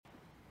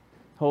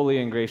Holy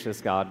and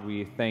gracious God,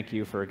 we thank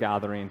you for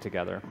gathering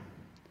together,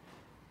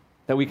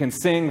 that we can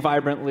sing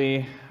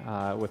vibrantly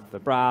with the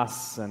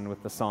brass and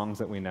with the songs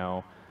that we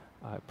know,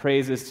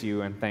 praises to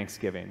you and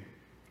thanksgiving.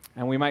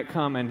 And we might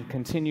come and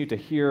continue to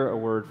hear a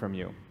word from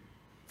you.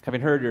 Having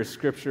heard your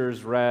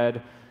scriptures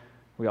read,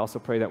 we also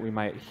pray that we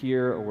might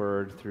hear a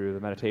word through the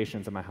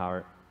meditations of my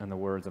heart and the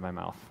words of my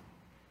mouth.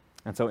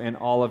 And so in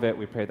all of it,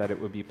 we pray that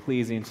it would be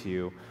pleasing to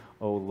you,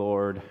 O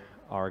Lord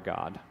our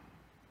God.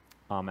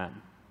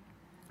 Amen.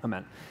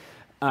 Amen.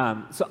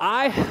 So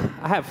I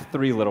have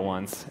 3 little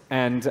ones,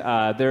 and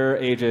they're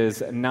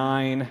ages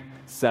 9,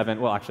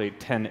 7, well, actually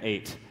 10,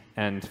 8,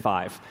 and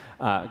 5.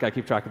 Got to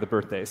keep track of the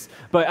birthdays.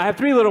 But I have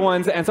 3 little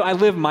ones, and so I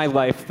live my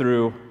life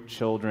through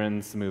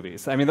children's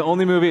movies. I mean, the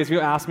only movie, if you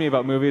ask me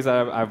about movies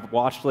that I've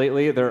watched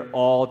lately, they're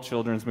all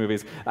children's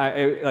movies.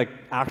 I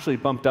actually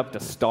bumped up to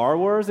Star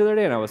Wars the other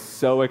day, and I was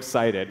so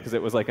excited because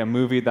it was like a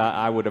movie that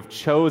I would have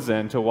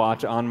chosen to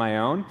watch on my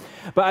own.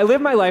 But I live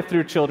my life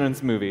through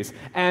children's movies,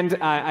 and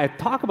I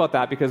talk about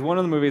that because one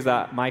of the movies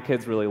that my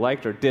kids really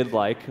liked or did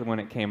like when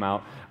it came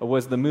out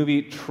was the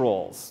movie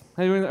Trolls.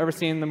 Have you ever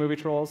seen the movie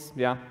Trolls?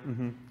 Yeah?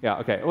 Mm-hmm. Yeah,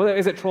 okay. Well,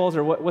 is it Trolls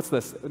or what's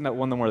this? That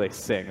one where they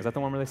sing. Is that the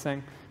one where they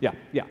sing? Yeah,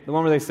 the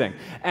one where they sing.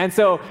 And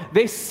so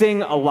they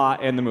sing a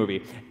lot in the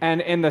movie.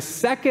 And in the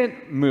second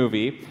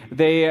movie,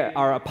 they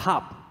are a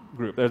pop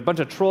group. There's a bunch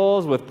of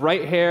trolls with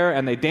bright hair,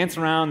 and they dance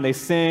around, they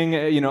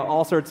sing,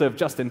 all sorts of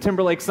Justin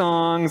Timberlake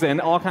songs and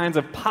all kinds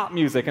of pop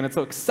music, and it's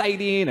so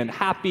exciting and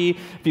happy.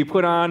 If you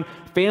put on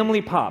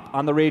Family Pop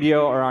on the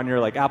radio or on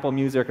your Apple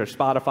Music or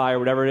Spotify or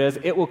whatever it is,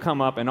 it will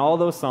come up, and all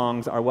those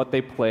songs are what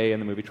they play in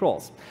the movie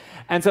Trolls.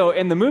 And so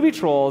in the movie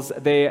Trolls,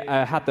 they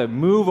have to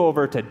move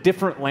over to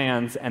different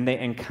lands, and they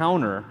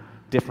encounter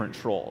different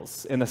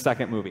trolls in the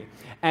second movie.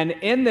 And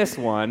in this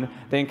one,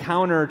 they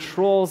encounter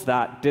trolls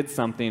that did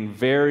something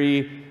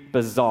very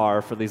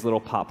bizarre for these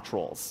little pop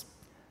trolls.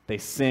 They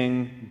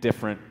sing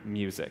different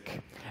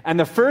music. And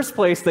the first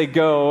place they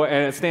go,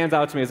 and it stands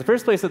out to me, is the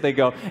first place that they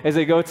go is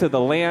they go to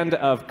the land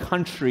of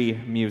country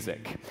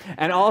music.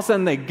 And all of a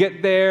sudden they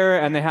get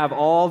there, and they have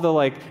all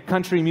the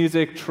country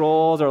music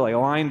trolls are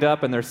lined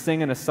up, and they're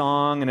singing a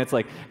song, and it's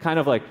kind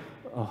of like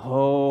a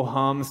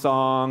ho-hum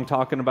song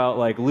talking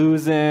about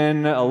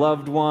losing a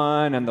loved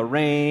one and the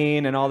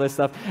rain and all this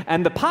stuff.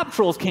 And the pop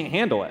trolls can't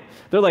handle it.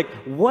 They're like,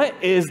 what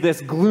is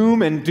this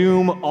gloom and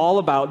doom all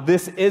about?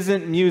 This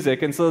isn't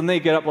music. And so then they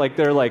get up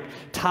their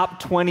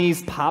top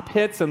 20s pop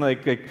hits and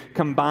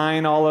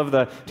combine all of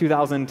the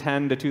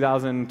 2010 to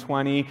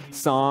 2020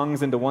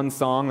 songs into one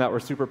song that were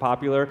super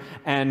popular.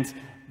 And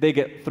they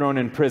get thrown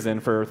in prison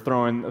for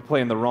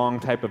playing the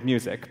wrong type of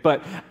music.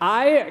 But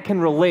I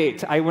can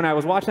relate. When I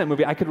was watching that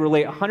movie, I could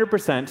relate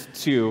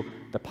 100% to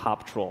the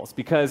pop trolls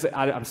because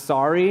I'm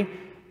sorry,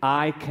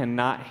 I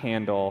cannot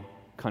handle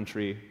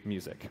country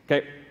music.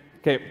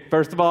 Okay.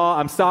 First of all,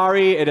 I'm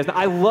sorry. It is.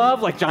 I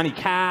love Johnny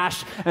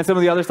Cash and some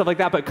of the other stuff like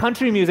that, but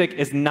country music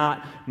is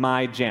not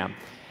my jam.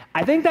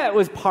 I think that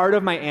was part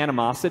of my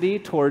animosity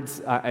towards,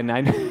 and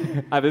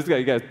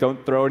you guys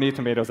don't throw any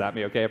tomatoes at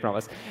me, okay, I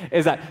promise,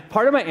 is that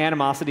part of my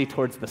animosity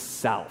towards the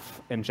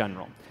South in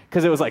general,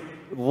 because it was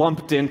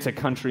lumped into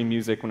country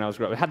music when I was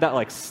growing up. It had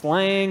that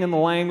slang in the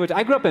language.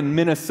 I grew up in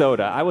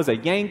Minnesota. I was a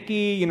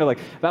Yankee,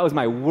 that was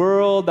my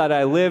world that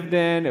I lived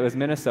in. It was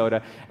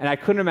Minnesota, and I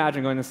couldn't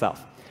imagine going to the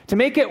South. To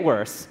make it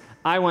worse,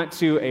 I went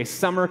to a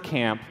summer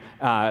camp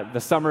the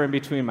summer in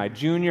between my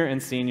junior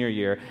and senior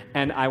year,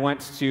 and I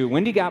went to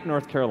Windy Gap,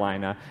 North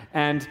Carolina,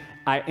 and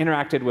I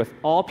interacted with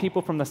all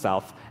people from the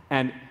South,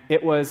 and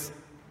it was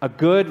a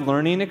good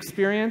learning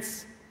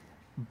experience,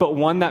 but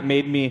one that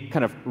made me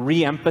kind of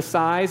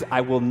re-emphasize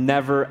I will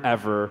never,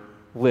 ever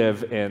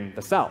live in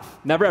the South.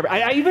 Never, ever.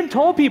 I even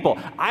told people,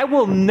 I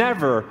will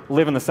never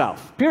live in the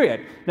South,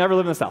 period. Never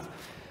live in the South.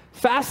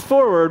 Fast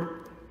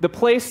forward, the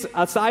place,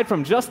 aside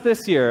from just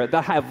this year,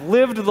 that I have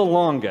lived the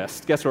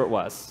longest, guess where it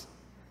was?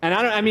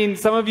 And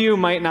some of you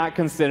might not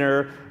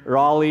consider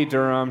Raleigh,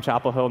 Durham,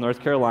 Chapel Hill, North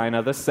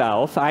Carolina, the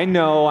South. I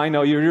know,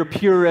 you're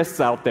purists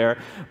out there,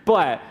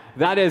 but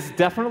that is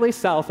definitely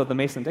south of the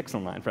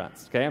Mason-Dixon line,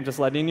 friends, okay? I'm just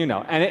letting you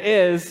know. And it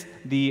is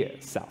the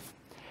South.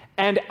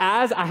 And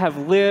as I have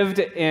lived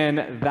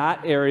in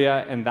that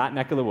area, in that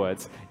neck of the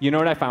woods, you know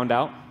what I found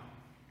out?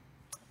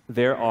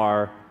 There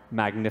are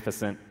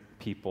magnificent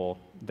people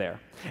there.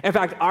 In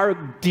fact, our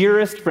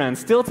dearest friend,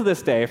 still to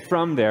this day,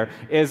 from there,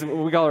 is what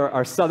we call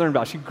our Southern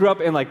Belle. She grew up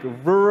in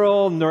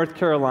rural North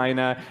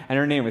Carolina, and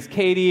her name was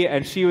Katie,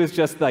 and she was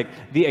just the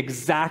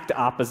exact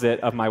opposite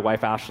of my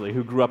wife Ashley,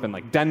 who grew up in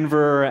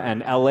Denver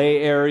and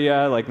LA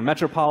area, the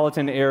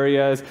metropolitan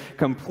areas,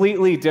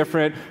 completely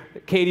different.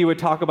 Katie would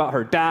talk about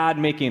her dad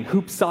making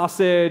hoop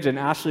sausage, and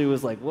Ashley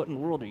was like, what in the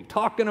world are you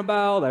talking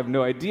about? I have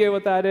no idea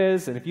what that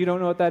is. And if you don't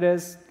know what that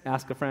is,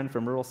 ask a friend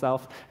from rural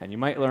South, and you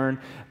might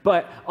learn.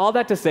 But all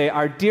that to say,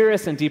 our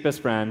dearest and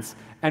deepest friends,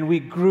 and we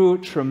grew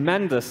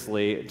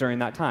tremendously during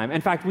that time.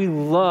 In fact, we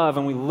love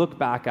and we look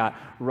back at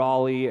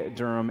Raleigh,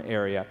 Durham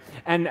area.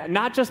 And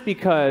not just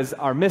because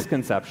our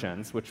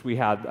misconceptions, which we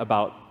had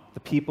about the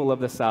people of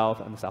the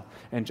South and the South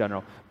in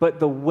general, but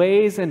the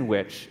ways in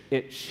which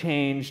it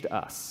changed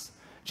us.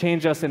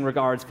 Changed us in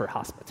regards for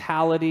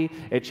hospitality.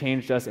 It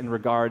changed us in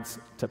regards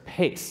to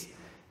pace.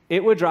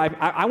 It would drive,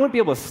 I wouldn't be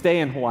able to stay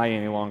in Hawaii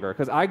any longer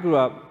because I grew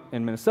up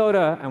in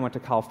Minnesota and went to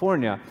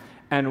California.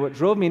 And what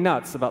drove me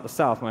nuts about the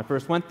South when I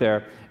first went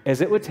there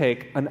is it would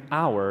take an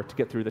hour to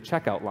get through the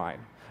checkout line.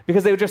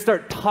 Because they would just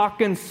start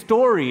talking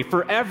story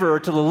forever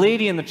to the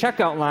lady in the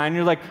checkout line. And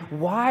you're like,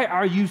 why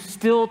are you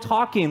still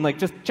talking? Like,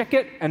 just check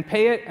it and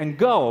pay it and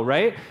go,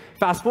 right?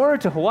 Fast forward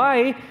to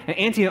Hawaii, and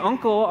auntie and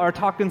uncle are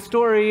talking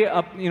story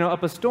up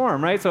a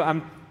storm, right? So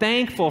I'm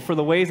thankful for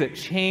the ways it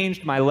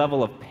changed my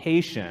level of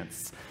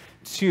patience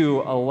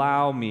to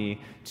allow me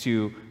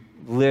to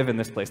live in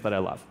this place that I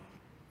love.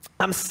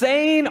 I'm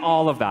saying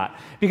all of that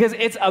because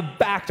it's a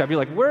backdrop. You're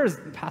like, where is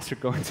the pastor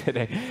going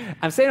today?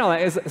 I'm saying all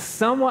that is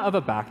somewhat of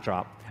a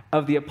backdrop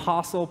of the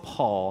Apostle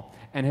Paul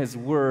and his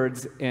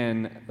words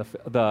in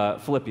the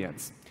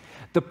Philippians.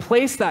 The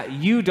place that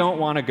you don't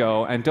want to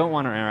go and don't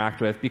want to interact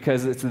with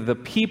because it's the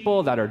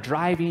people that are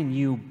driving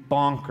you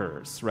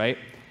bonkers, right,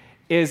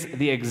 is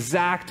the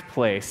exact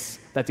place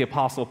that the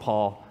Apostle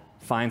Paul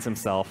finds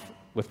himself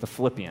with the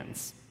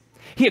Philippians.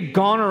 He had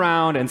gone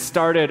around and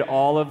started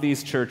all of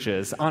these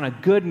churches on a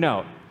good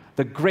note,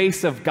 the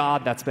grace of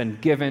God that's been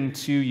given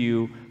to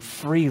you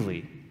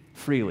freely.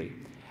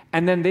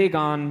 And then they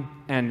gone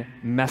and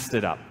messed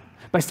it up.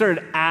 By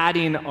started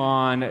adding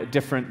on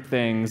different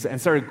things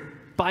and started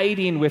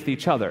fighting with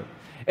each other.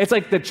 It's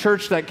like the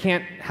church that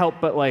can't help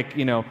but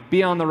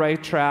be on the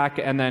right track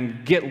and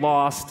then get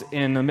lost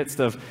in the midst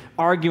of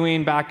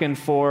arguing back and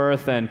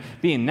forth and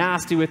being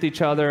nasty with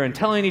each other and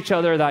telling each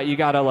other that you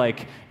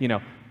gotta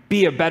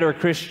be a better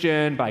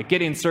Christian by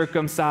getting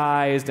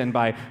circumcised and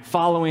by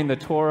following the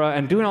Torah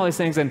and doing all these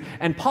things.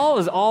 And Paul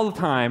is all the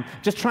time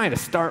just trying to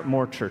start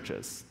more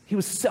churches. He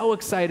was so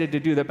excited to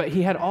do that, but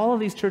he had all of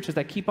these churches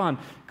that keep on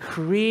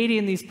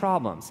creating these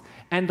problems.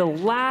 And the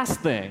last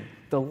thing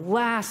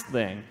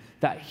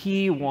that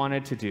he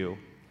wanted to do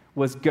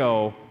was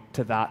go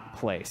to that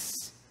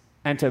place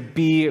and to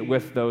be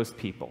with those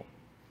people.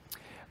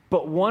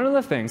 But one of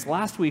the things,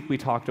 last week we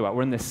talked about,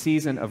 we're in the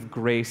season of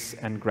grace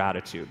and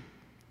gratitude.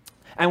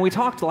 And we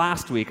talked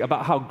last week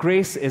about how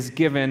grace is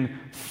given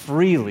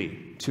freely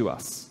to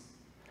us.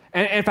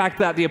 And in fact,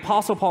 that the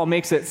Apostle Paul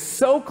makes it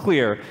so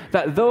clear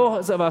that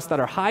those of us that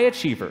are high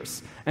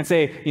achievers and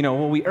say,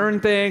 we earn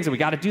things and we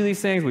got to do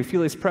these things, we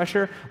feel this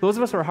pressure, those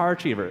of us who are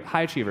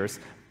high achievers,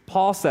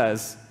 Paul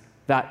says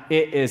that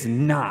it is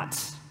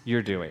not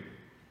your doing.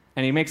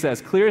 And he makes it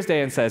as clear as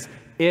day and says,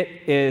 it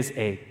is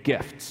a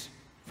gift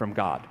from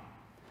God.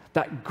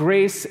 That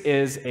grace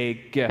is a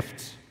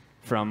gift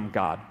from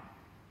God.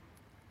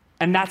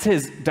 And that's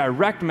his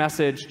direct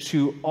message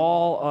to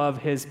all of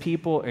his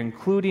people,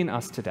 including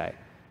us today.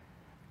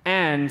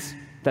 And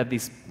that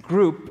this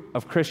group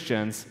of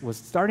Christians was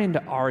starting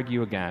to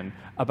argue again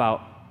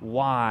about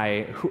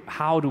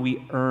how do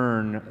we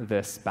earn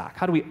this back?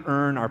 How do we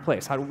earn our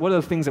place? What are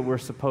the things that we're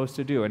supposed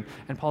to do? And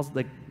Paul's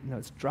like,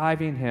 it's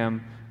driving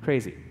him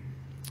crazy.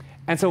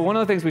 And so one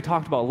of the things we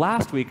talked about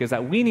last week is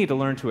that we need to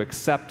learn to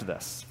accept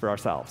this for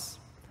ourselves.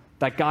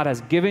 That God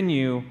has given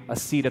you a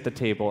seat at the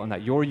table and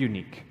that you're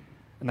unique.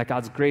 And that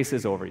God's grace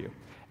is over you.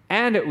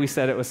 And we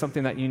said it was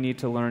something that you need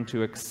to learn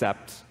to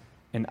accept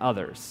in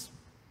others.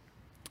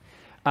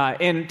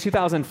 In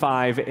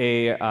 2005,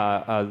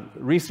 a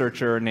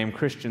researcher named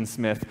Christian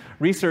Smith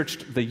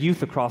researched the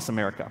youth across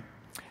America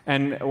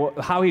and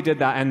how he did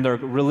that and their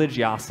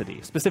religiosity,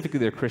 specifically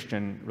their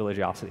Christian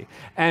religiosity.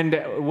 And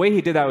the way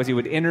he did that was he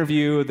would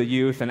interview the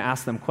youth and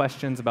ask them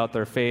questions about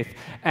their faith.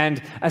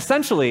 And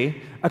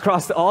essentially,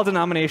 across all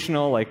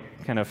denominational,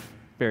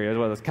 areas,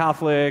 whether it's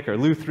Catholic or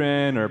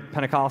Lutheran or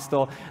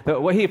Pentecostal,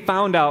 what he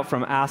found out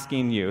from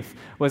asking youth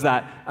was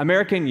that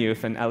American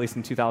youth, and at least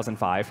in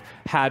 2005,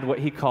 had what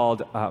he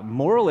called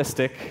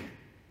moralistic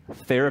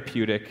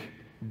therapeutic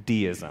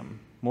deism.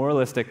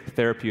 Moralistic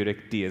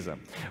therapeutic deism,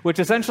 which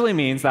essentially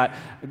means that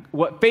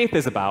what faith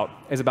is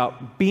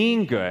about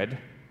being good.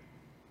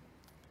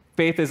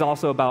 Faith is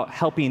also about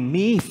helping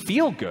me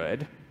feel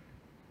good.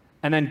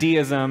 And then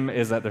deism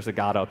is that there's a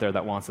God out there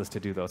that wants us to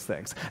do those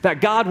things.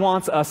 That God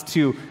wants us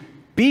to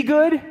be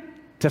good,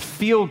 to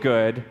feel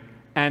good,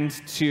 and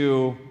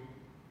to,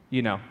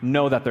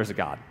 know that there's a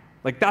God.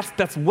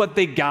 That's what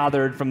they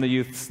gathered from the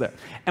youths there.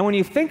 And when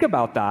you think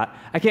about that,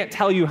 I can't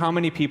tell you how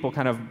many people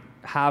kind of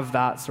have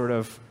that sort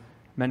of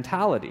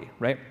mentality,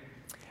 right?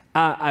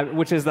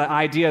 Which is the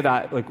idea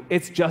that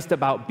it's just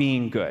about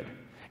being good.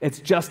 It's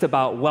just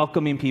about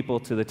welcoming people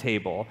to the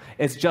table.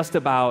 It's just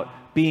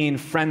about being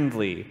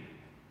friendly.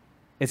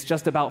 It's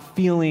just about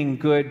feeling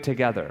good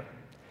together.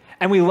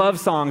 And we love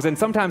songs, and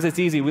sometimes it's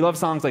easy. We love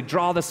songs like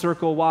Draw the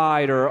Circle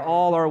Wide or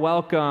All Are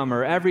Welcome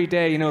or Every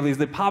Day,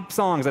 the pop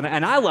songs, and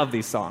I love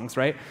these songs,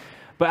 right?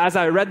 But as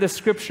I read the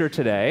scripture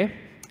today,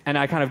 and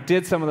I kind of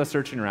did some of the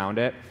searching around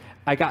it,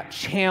 I got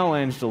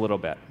challenged a little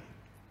bit.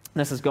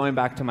 This is going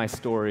back to my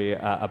story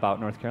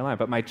about North Carolina,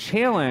 but my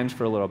challenge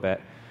for a little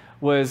bit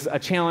was a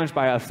challenge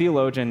by a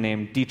theologian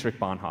named Dietrich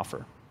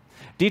Bonhoeffer.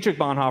 Dietrich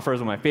Bonhoeffer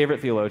is one of my favorite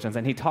theologians,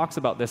 and he talks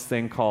about this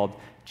thing called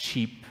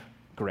cheap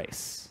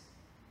grace.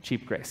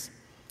 Cheap grace.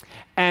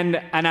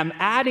 And I'm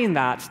adding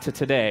that to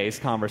today's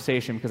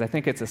conversation because I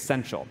think it's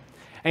essential.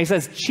 And he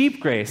says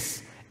cheap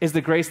grace is the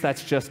grace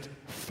that's just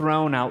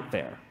thrown out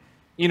there.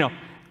 You know,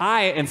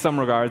 I, in some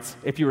regards,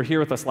 if you were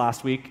here with us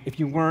last week, if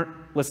you weren't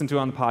listened to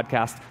on the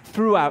podcast,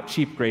 threw out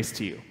cheap grace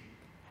to you.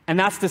 And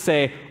that's to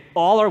say,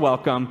 all are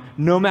welcome,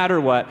 no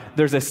matter what.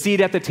 There's a seat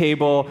at the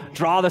table,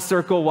 draw the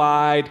circle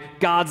wide,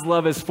 God's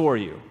love is for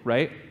you,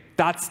 right?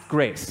 That's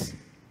grace.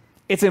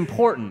 It's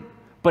important,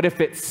 but if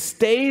it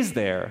stays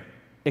there,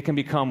 it can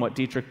become what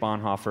Dietrich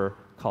Bonhoeffer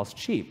calls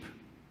cheap.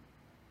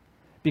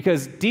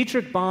 Because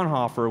Dietrich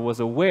Bonhoeffer was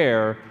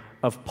aware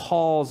of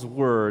Paul's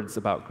words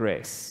about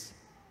grace.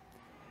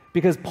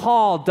 Because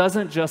Paul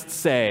doesn't just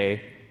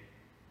say,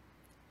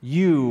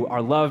 you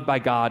are loved by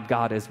God,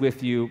 God is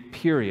with you,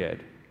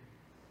 period.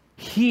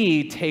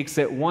 He takes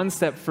it one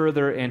step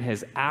further in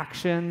his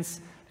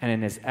actions and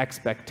in his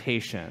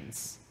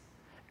expectations.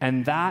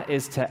 And that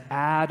is to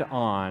add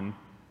on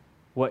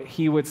what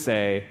he would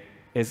say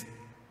is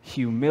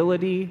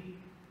humility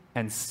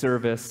and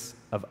service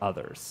of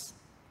others.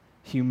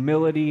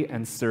 Humility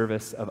and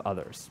service of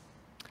others.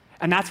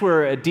 And that's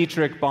where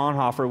Dietrich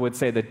Bonhoeffer would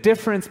say the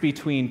difference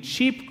between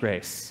cheap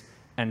grace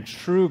and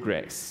true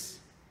grace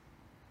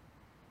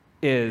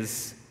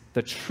is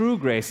the true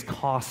grace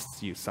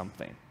costs you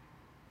something.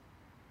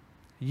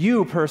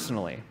 You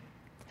personally.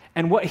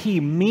 And what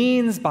he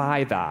means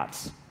by that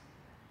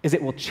is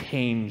it will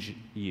change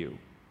you.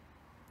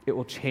 It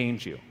will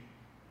change you.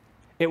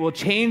 It will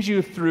change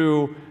you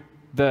through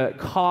the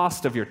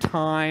cost of your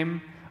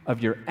time,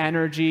 of your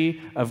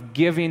energy, of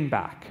giving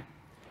back.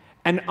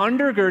 And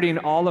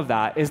undergirding all of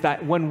that is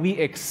that when we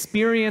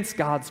experience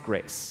God's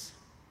grace,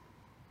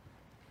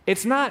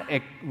 it's not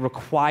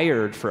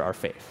required for our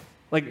faith.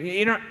 Like,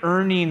 you're not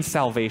earning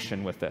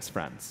salvation with this,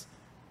 friends.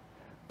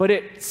 But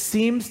it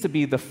seems to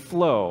be the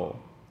flow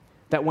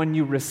that when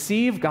you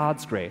receive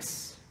God's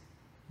grace,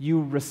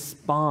 you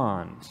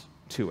respond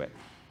to it.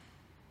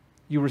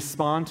 You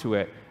respond to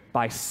it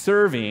by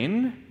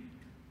serving,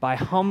 by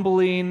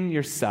humbling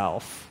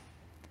yourself,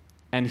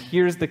 and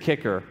here's the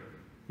kicker.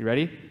 You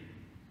ready?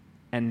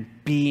 And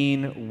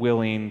being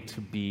willing to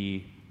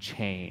be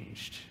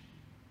changed.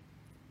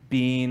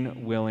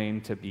 Being willing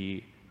to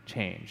be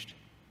changed.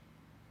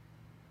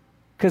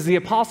 Because the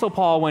Apostle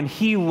Paul, when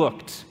he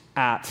looked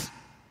at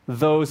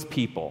those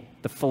people,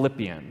 the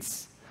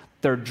Philippians,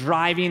 they're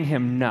driving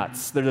him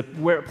nuts. They're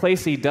the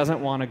place he doesn't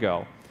want to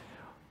go.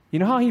 You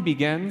know how he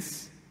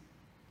begins?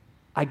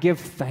 I give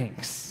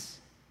thanks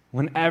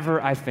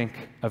whenever I think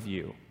of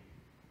you.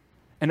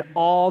 And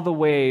all the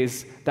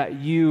ways that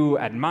you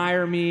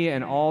admire me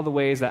and all the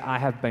ways that I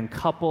have been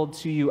coupled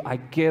to you, I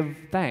give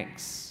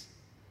thanks.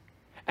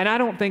 And I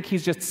don't think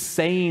he's just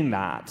saying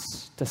that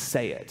to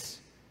say it.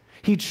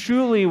 He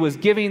truly was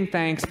giving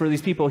thanks for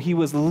these people. He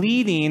was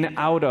leading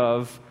out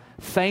of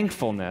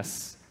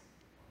thankfulness.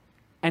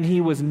 And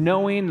he was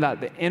knowing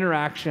that the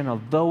interaction,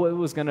 although it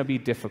was going to be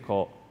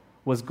difficult,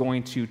 was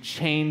going to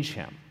change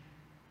him.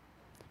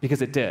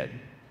 Because it did.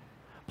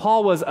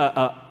 Paul was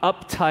a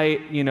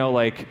uptight,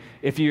 like,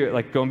 if you,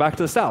 like, going back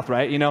to the South,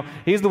 right?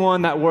 He's the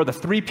one that wore the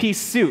three-piece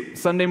suit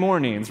Sunday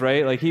mornings,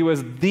 right? Like, he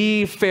was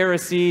the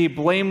Pharisee,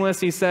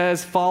 blameless, he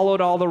says, followed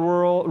all the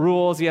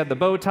rules. He had the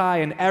bow tie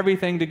and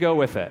everything to go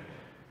with it.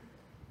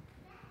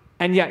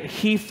 And yet,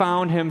 he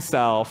found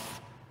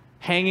himself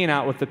hanging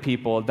out with the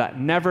people that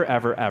never,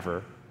 ever,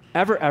 ever,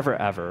 ever, ever,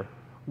 ever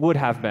would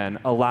have been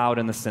allowed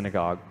in the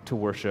synagogue to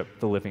worship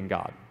the living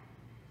God.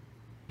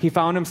 He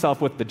found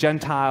himself with the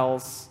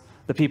Gentiles,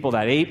 the people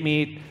that ate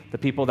meat, the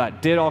people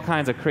that did all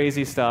kinds of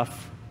crazy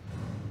stuff.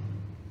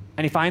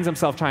 And he finds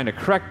himself trying to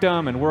correct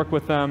them and work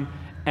with them.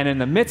 And in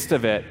the midst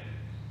of it,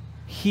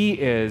 he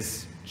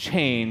is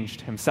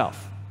changed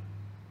himself.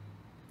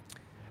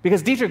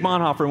 Because Dietrich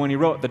Bonhoeffer, when he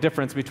wrote the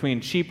difference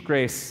between cheap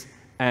grace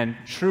and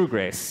true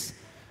grace,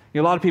 a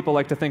lot of people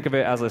like to think of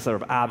it as a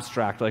sort of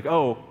abstract, like,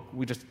 oh,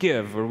 we just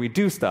give or we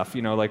do stuff,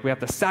 like we have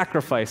to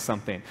sacrifice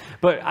something.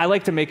 But I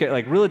like to make it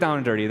like really down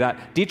and dirty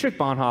that Dietrich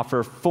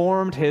Bonhoeffer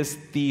formed his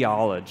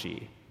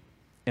theology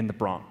in the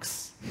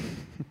Bronx.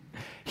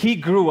 He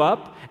grew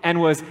up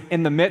and was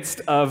in the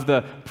midst of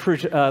the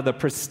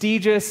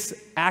prestigious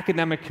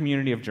academic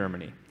community of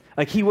Germany.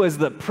 Like, he was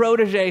the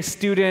protege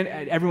student.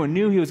 Everyone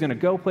knew he was going to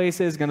go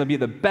places, going to be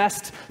the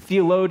best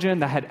theologian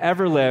that had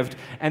ever lived.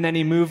 And then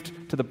he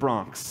moved to the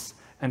Bronx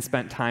and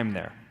spent time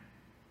there.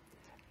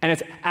 And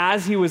it's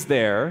as he was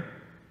there,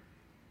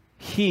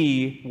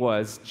 he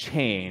was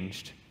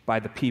changed by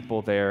the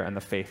people there and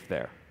the faith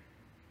there.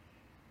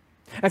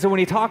 And so when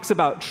he talks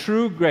about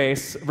true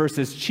grace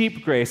versus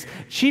cheap grace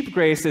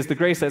is the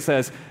grace that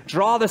says,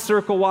 draw the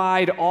circle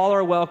wide, all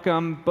are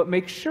welcome, but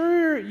make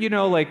sure, you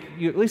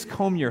at least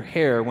comb your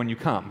hair when you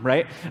come,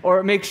 right?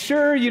 Or make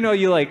sure, you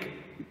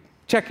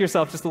check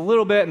yourself just a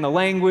little bit in the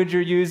language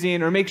you're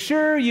using, or make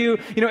sure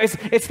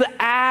it's the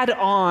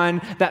add-on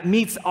that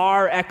meets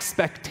our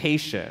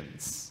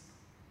expectations.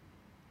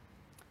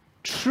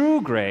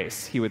 True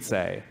grace, he would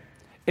say,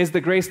 is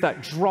the grace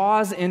that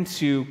draws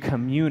into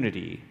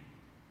community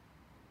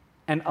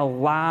and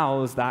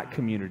allows that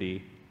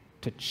community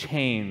to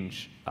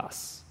change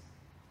us.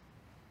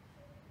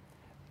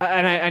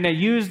 And I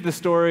used the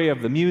story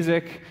of the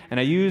music, and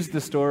I used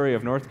the story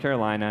of North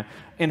Carolina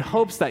in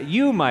hopes that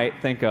you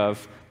might think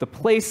of the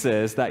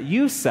places that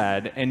you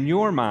said in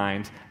your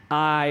mind,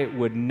 I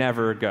would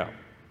never go.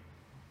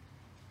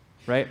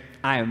 Right?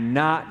 I am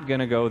not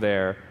going to go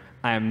there.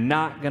 I am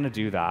not going to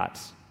do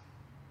that.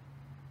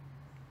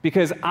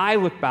 Because I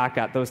look back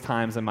at those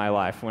times in my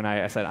life when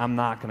I said, I'm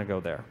not going to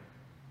go there.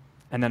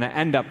 And then I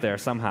end up there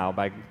somehow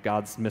by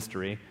God's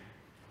mystery.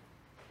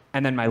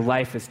 And then my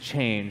life is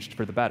changed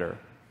for the better.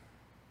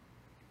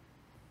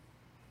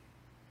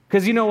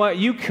 Because you know what?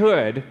 You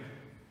could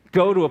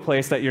go to a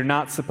place that you're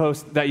not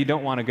supposed, that you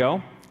don't want to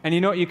go. And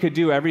you know what you could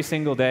do every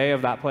single day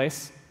of that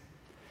place?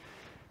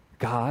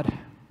 God,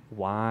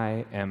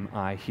 why am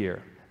I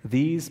here?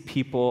 These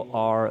people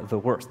are the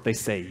worst. They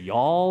say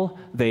y'all.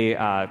 They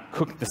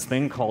cook this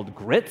thing called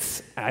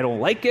grits. I don't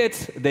like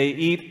it. They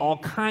eat all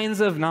kinds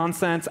of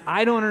nonsense.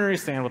 I don't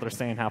understand what they're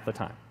saying half the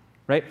time,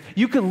 right?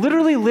 You could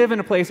literally live in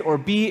a place or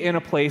be in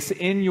a place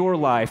in your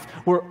life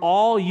where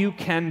all you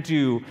can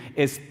do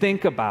is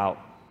think about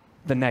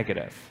the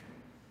negative.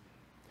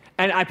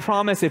 And I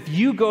promise if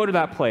you go to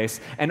that place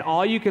and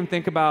all you can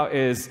think about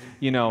is,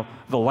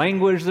 the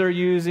language they're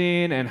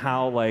using and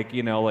how,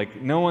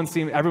 no one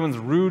seems, everyone's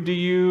rude to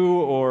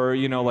you or,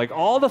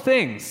 all the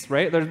things,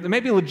 right? There may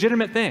be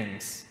legitimate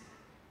things.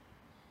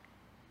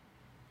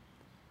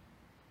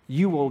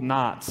 You will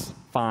not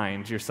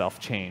find yourself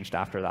changed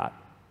after that.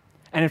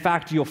 And in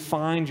fact, you'll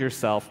find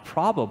yourself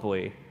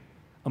probably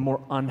a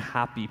more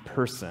unhappy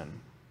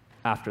person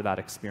after that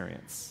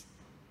experience.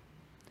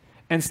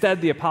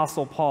 Instead, the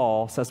Apostle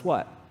Paul says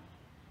what?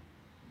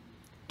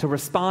 To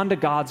respond to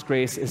God's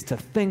grace is to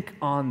think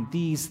on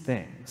these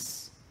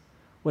things.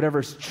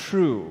 Whatever's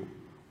true,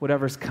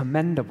 whatever's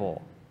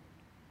commendable,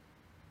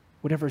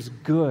 whatever's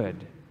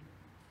good.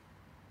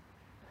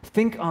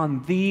 Think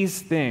on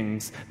these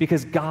things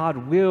because God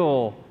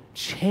will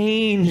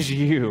change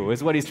you,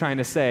 is what he's trying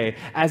to say,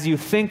 as you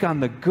think on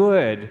the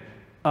good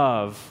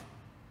of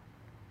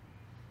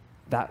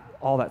that,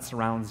 all that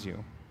surrounds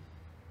you.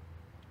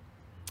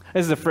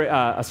 This is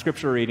a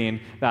scripture reading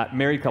that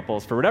married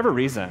couples, for whatever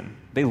reason,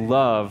 they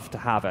love to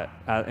have it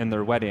in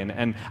their wedding.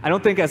 And I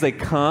don't think as they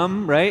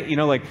come, right,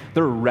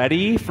 they're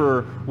ready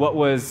for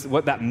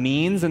what that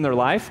means in their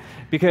life.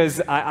 Because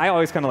I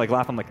always kind of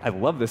laugh. I'm like, I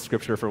love this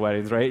scripture for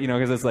weddings, right?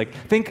 Because it's like,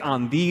 think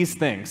on these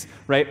things,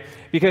 right?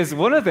 Because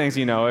one of the things,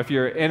 if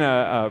you're in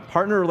a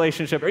partner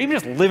relationship or even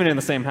just living in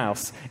the same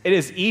house, it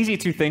is easy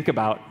to think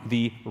about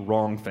the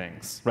wrong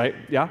things, right?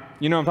 Yeah?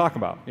 You know what I'm talking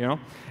about,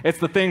 It's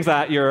the things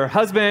that your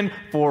husband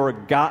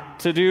forgot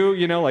to do,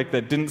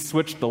 that didn't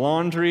switch the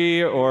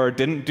laundry or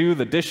didn't do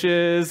the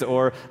dishes,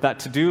 or that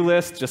to-do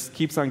list just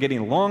keeps on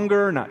getting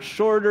longer, not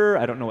shorter.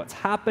 I don't know what's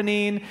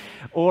happening.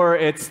 Or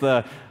it's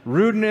the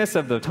rudeness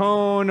of the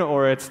tone,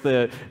 or it's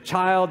the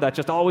child that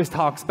just always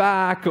talks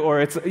back, or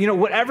it's,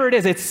 whatever it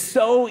is, it's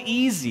so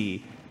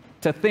easy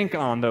to think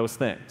on those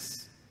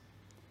things.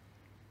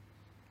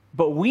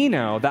 But we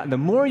know that the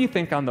more you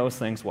think on those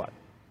things, what?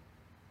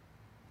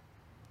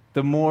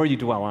 The more you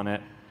dwell on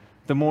it,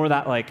 the more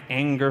that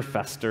anger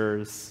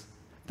festers,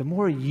 the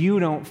more you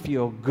don't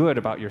feel good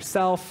about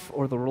yourself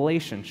or the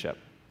relationship.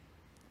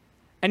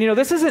 And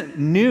this isn't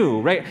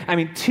new, right?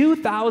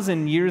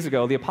 2,000 years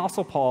ago, the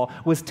Apostle Paul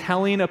was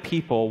telling a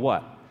people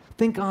what?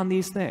 Think on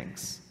these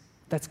things.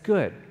 That's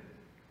good.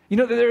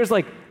 There's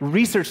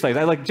research studies.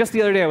 Just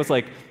the other day I was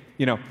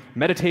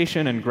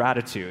meditation and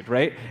gratitude,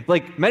 right?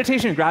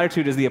 Meditation and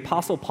gratitude is the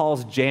Apostle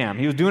Paul's jam.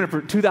 He was doing it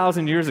for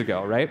 2,000 years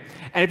ago, right?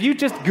 And if you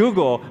just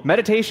Google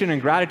meditation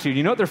and gratitude,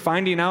 you know what they're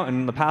finding out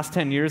in the past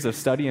 10 years of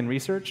study and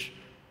research?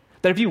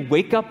 That if you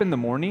wake up in the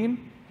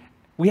morning,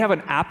 we have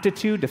an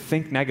aptitude to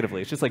think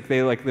negatively. It's just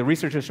the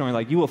research is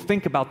showing you will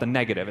think about the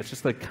negative. It's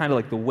just kind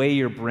of the way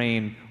your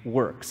brain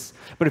works.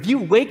 But if you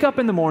wake up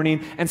in the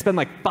morning and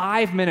spend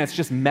 5 minutes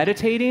just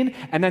meditating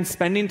and then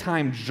spending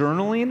time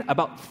journaling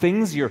about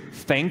things you're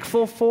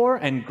thankful for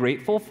and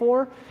grateful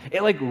for,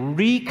 it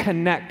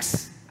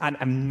reconnects.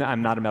 I'm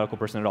not a medical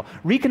person at all.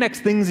 Reconnects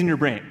things in your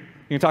brain.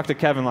 You can talk to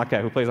Kevin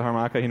Lacquette, who plays the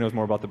harmonica. He knows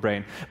more about the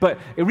brain. But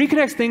it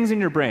reconnects things in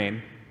your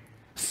brain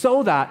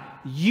so that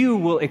you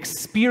will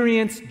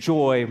experience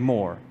joy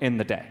more in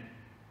the day.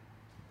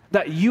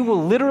 That you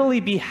will literally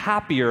be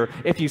happier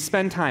if you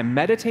spend time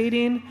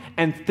meditating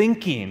and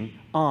thinking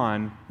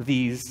on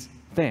these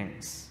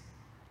things.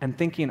 And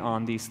thinking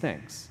on these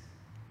things.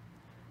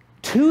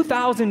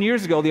 2,000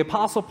 years ago, the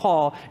Apostle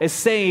Paul is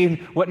saying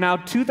what now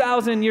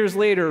 2,000 years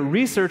later,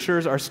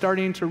 researchers are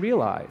starting to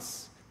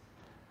realize.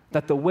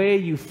 That the way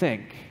you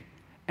think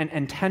and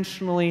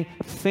intentionally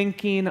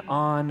thinking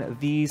on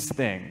these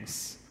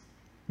things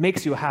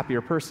makes you a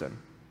happier person.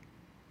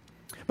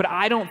 But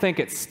I don't think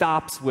it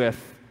stops with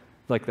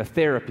the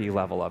therapy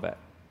level of it,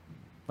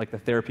 the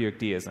therapeutic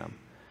deism.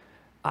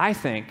 I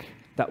think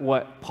that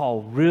what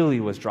Paul really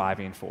was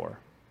driving for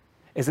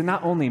is it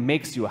not only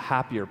makes you a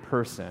happier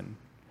person,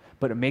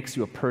 but it makes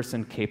you a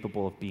person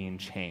capable of being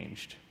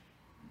changed.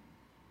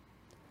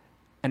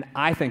 And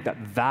I think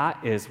that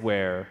that is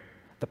where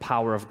the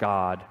power of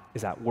God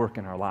is at work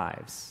in our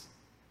lives.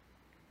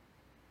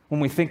 When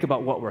we think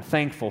about what we're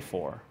thankful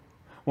for,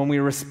 when we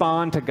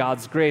respond to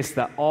God's grace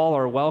that all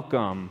are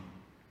welcome,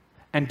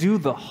 and do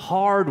the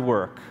hard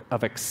work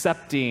of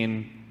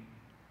accepting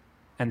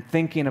and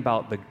thinking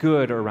about the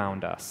good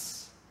around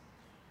us,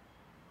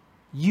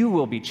 you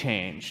will be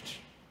changed.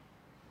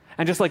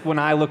 And just like when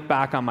I look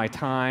back on my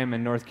time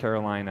in North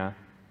Carolina,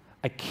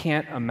 I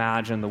can't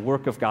imagine the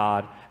work of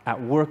God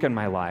at work in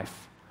my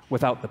life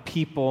without the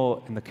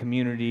people and the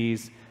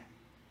communities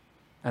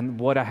and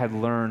what I had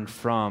learned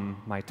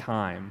from my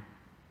time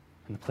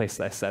in the place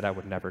that I said I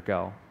would never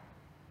go.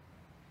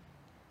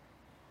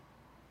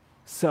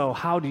 So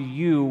how do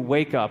you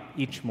wake up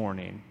each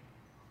morning?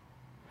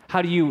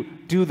 How do you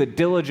do the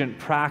diligent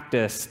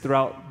practice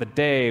throughout the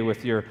day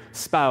with your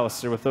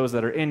spouse or with those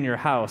that are in your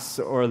house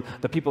or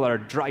the people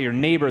that are your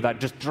neighbor that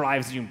just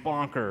drives you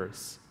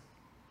bonkers?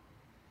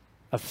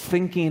 Of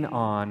thinking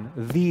on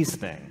these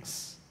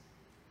things,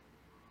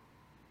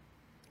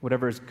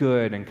 whatever is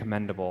good and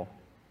commendable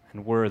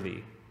and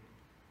worthy.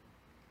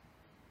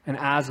 And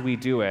as we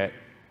do it,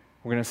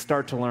 we're going to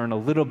start to learn a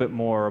little bit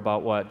more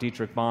about what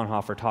Dietrich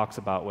Bonhoeffer talks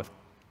about with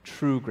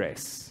true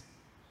grace.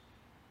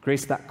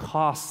 Grace that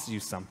costs you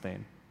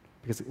something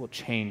because it will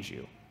change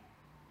you.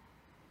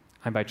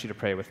 I invite you to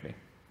pray with me.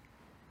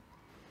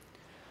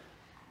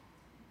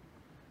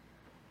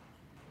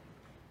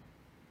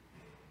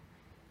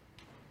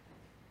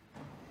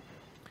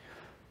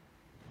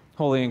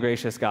 Holy and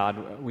gracious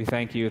God, we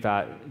thank you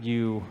that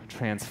you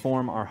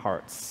transform our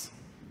hearts.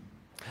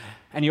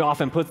 And you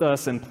often put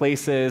us in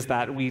places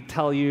that we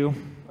tell you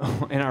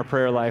in our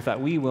prayer life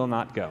that we will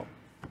not go.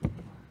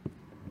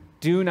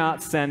 Do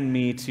not send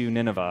me to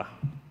Nineveh,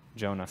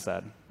 Jonah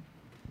said.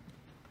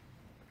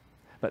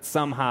 But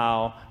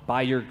somehow,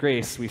 by your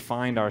grace, we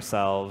find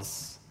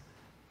ourselves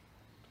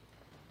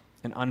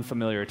in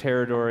unfamiliar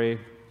territory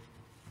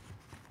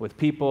with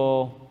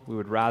people we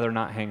would rather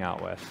not hang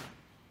out with.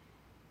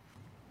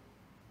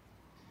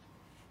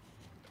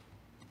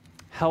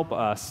 Help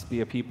us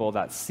be a people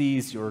that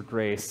sees your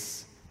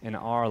grace in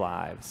our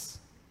lives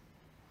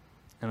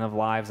and the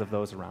lives of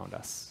those around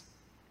us.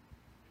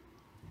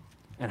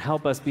 And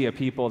help us be a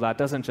people that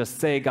doesn't just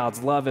say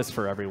God's love is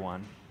for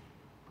everyone,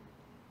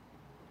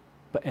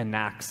 but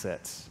enacts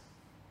it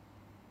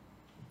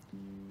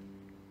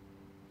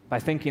by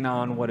thinking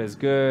on what is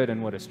good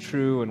and what is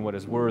true and what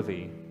is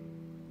worthy,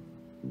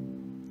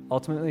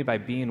 ultimately by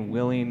being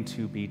willing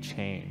to be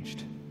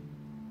changed.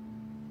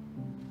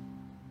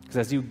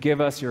 Because as you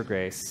give us your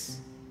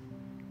grace,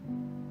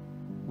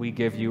 we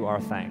give you our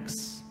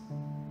thanks.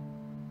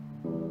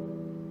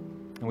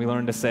 And we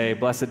learn to say,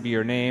 blessed be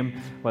your name,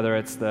 whether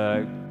it's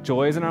the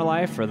joys in our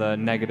life or the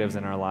negatives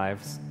in our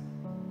lives.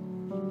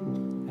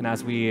 And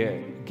as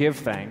we give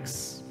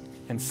thanks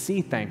and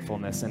see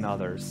thankfulness in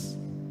others,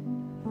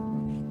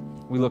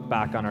 we look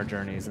back on our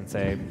journeys and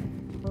say,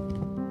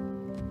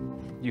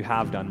 you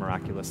have done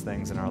miraculous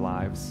things in our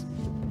lives.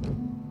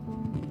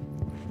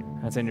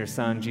 And it's in your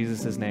Son,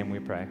 Jesus' name, we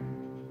pray.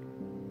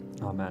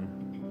 Amen.